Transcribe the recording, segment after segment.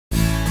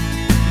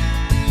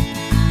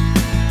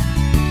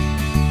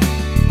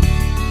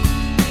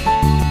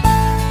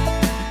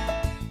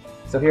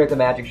here at the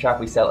Magic Shop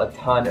we sell a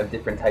ton of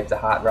different types of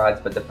hot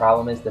rods, but the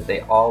problem is that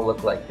they all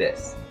look like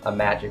this, a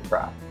magic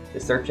rod. The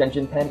search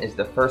engine pen is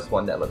the first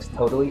one that looks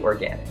totally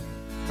organic.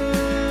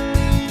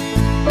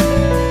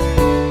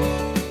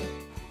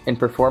 In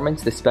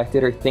performance, the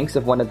spectator thinks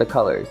of one of the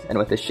colors, and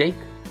with a shake,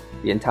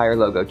 the entire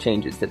logo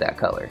changes to that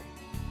color.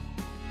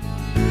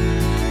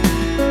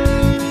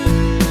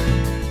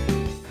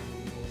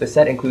 The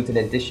set includes an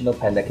additional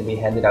pen that can be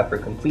handed out for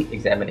complete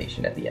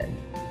examination at the end.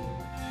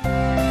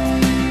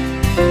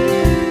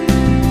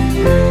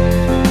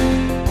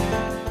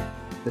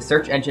 The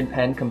search engine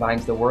pen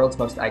combines the world's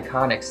most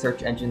iconic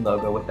search engine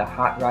logo with the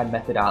hot rod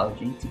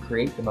methodology to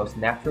create the most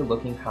natural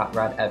looking hot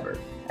rod ever,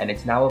 and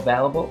it's now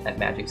available at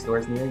Magic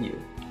stores near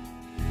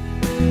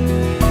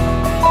you.